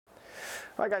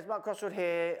Right guys, Mark Crossfield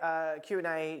here,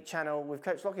 Q&A channel with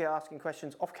Coach Lockey asking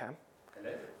questions off cam.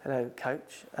 Hello. Hello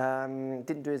Coach.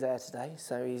 Didn't do his hair today,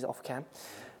 so he's off cam.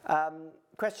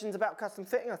 Questions about custom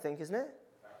fitting, I think, isn't it?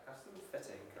 About custom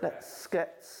fitting, correct. Let's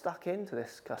get stuck into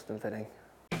this custom fitting.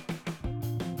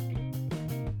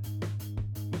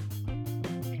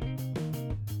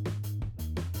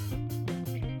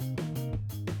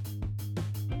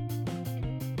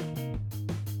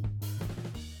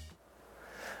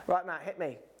 Right, Matt, hit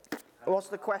me. What's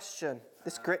the question?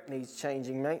 This grip needs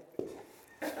changing, mate.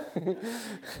 Yeah. I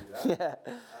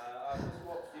just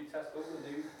watched you test all the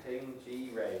new Ping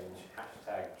G range.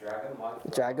 Hashtag Dragon My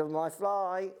Fly. Dragon my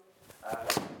fly. Talk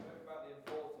about the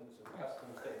importance of custom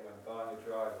fitting when buying a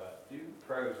driver. Do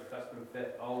pros custom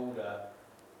fit older,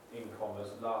 in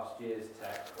commas, last year's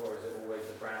tech, or is it always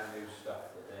the brand new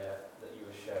stuff that you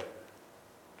were shown?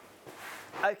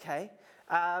 Okay.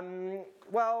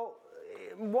 Well,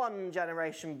 one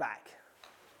generation back,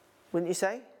 wouldn't you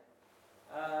say?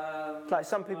 Like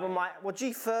some people might. Well,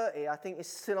 G30 I think is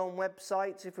still on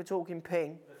websites if we're talking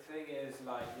Ping. The thing is,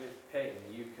 like with Ping,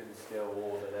 you can still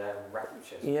order their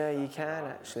Rapture. Yeah, you can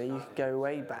actually. You could go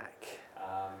way back.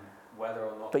 Whether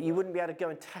or not. But you wouldn't be able to go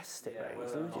and test it, Yeah, really,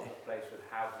 whether or would not you? the place would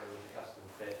have them custom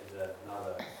fit is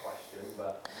another question,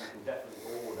 but you can definitely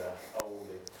order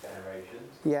older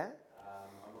generations. Yeah.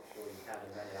 I'm not sure you can in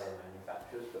many other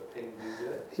manufacturers, but Ping do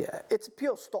it. Yeah, it's a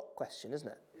pure stock question, isn't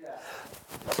it? Yeah.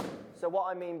 So what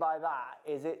I mean by that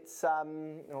is it's, I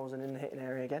wasn't in the hitting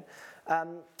area again.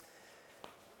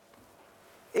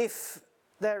 If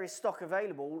there is stock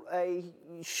available, a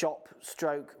shop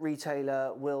stroke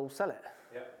retailer will sell it.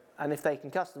 Yep. And if they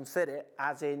can custom fit it,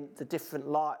 as in the different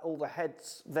light, all the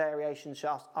heads, variation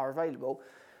shafts are available,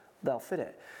 they'll fit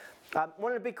it.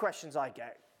 One of the big questions I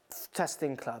get,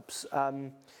 testing clubs,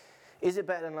 is it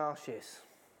better than last year's?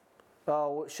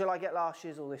 Oh, shall I get last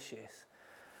year's or this year's?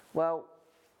 Well,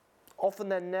 often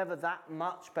they're never that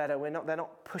much better. They're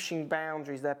not pushing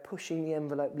boundaries. They're pushing the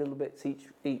envelope little bits each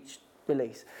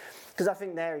release. Because I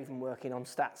think they're even working on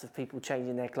stats of people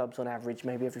changing their clubs on average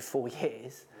maybe every 4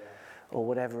 years, or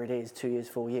whatever it is, 2 years,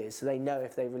 4 years. So they know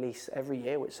if they release every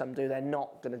year, which some do, they're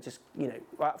not going to just, you know,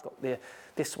 right, I've got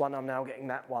this one, I'm now getting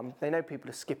that one. They know people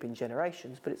are skipping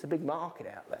generations, but it's a big market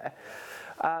out there.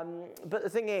 But the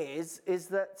thing is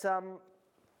that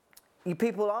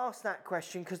people ask that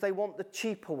question because they want the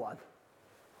cheaper one,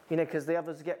 you know, because the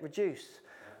others get reduced.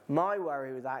 My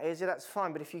worry with that is, yeah, that's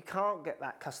fine, but if you can't get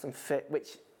that custom fit,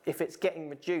 which if it's getting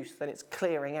reduced, then it's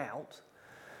clearing out,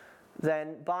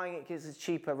 then buying it because it's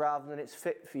cheaper rather than it's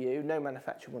fit for you, no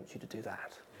manufacturer wants you to do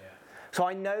that. Yeah. So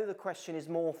I know the question is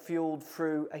more fueled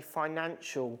through a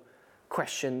financial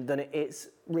question than it is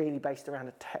really based around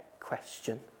a tech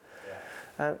question.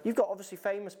 Yeah. You've got obviously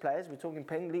famous players, we're talking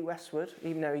Ping, Lee Westwood,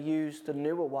 even though he used the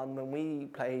newer one when we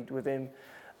played with him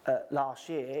last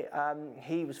year,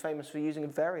 he was famous for using a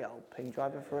very old Ping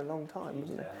driver for a long time,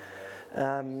 wasn't he? Quite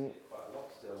a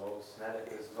lot still. Old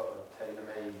Snedeker's got a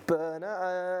tailor-made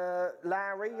Burner,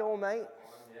 Larry, your mate.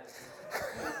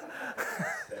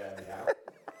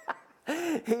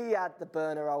 He had the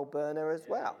old burner as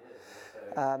well.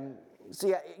 So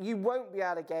yeah, you won't be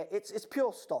able to get, it's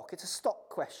pure stock. It's a stock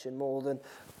question more than,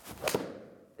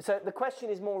 so the question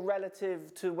is more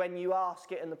relative to when you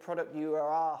ask it and the product you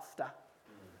are after.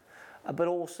 But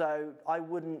also, I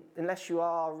wouldn't, unless you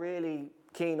are really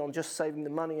keen on just saving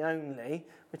the money only,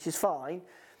 which is fine,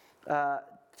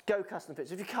 go custom fit.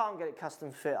 So if you can't get it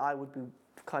custom fit, I would be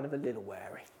kind of a little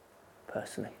wary,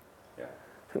 personally. Yeah.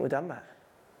 I think we're done, Matt.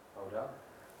 Well done.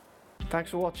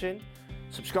 Thanks for watching.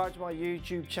 Subscribe to my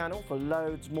YouTube channel for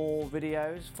loads more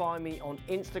videos. Find me on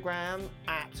Instagram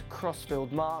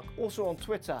 @CrossfieldMark. Also on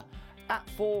Twitter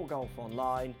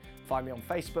 @4GolfOnline. Find me on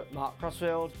Facebook, Mark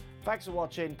Crossfield. Thanks for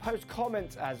watching. Post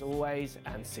comments as always,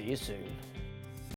 and see you soon.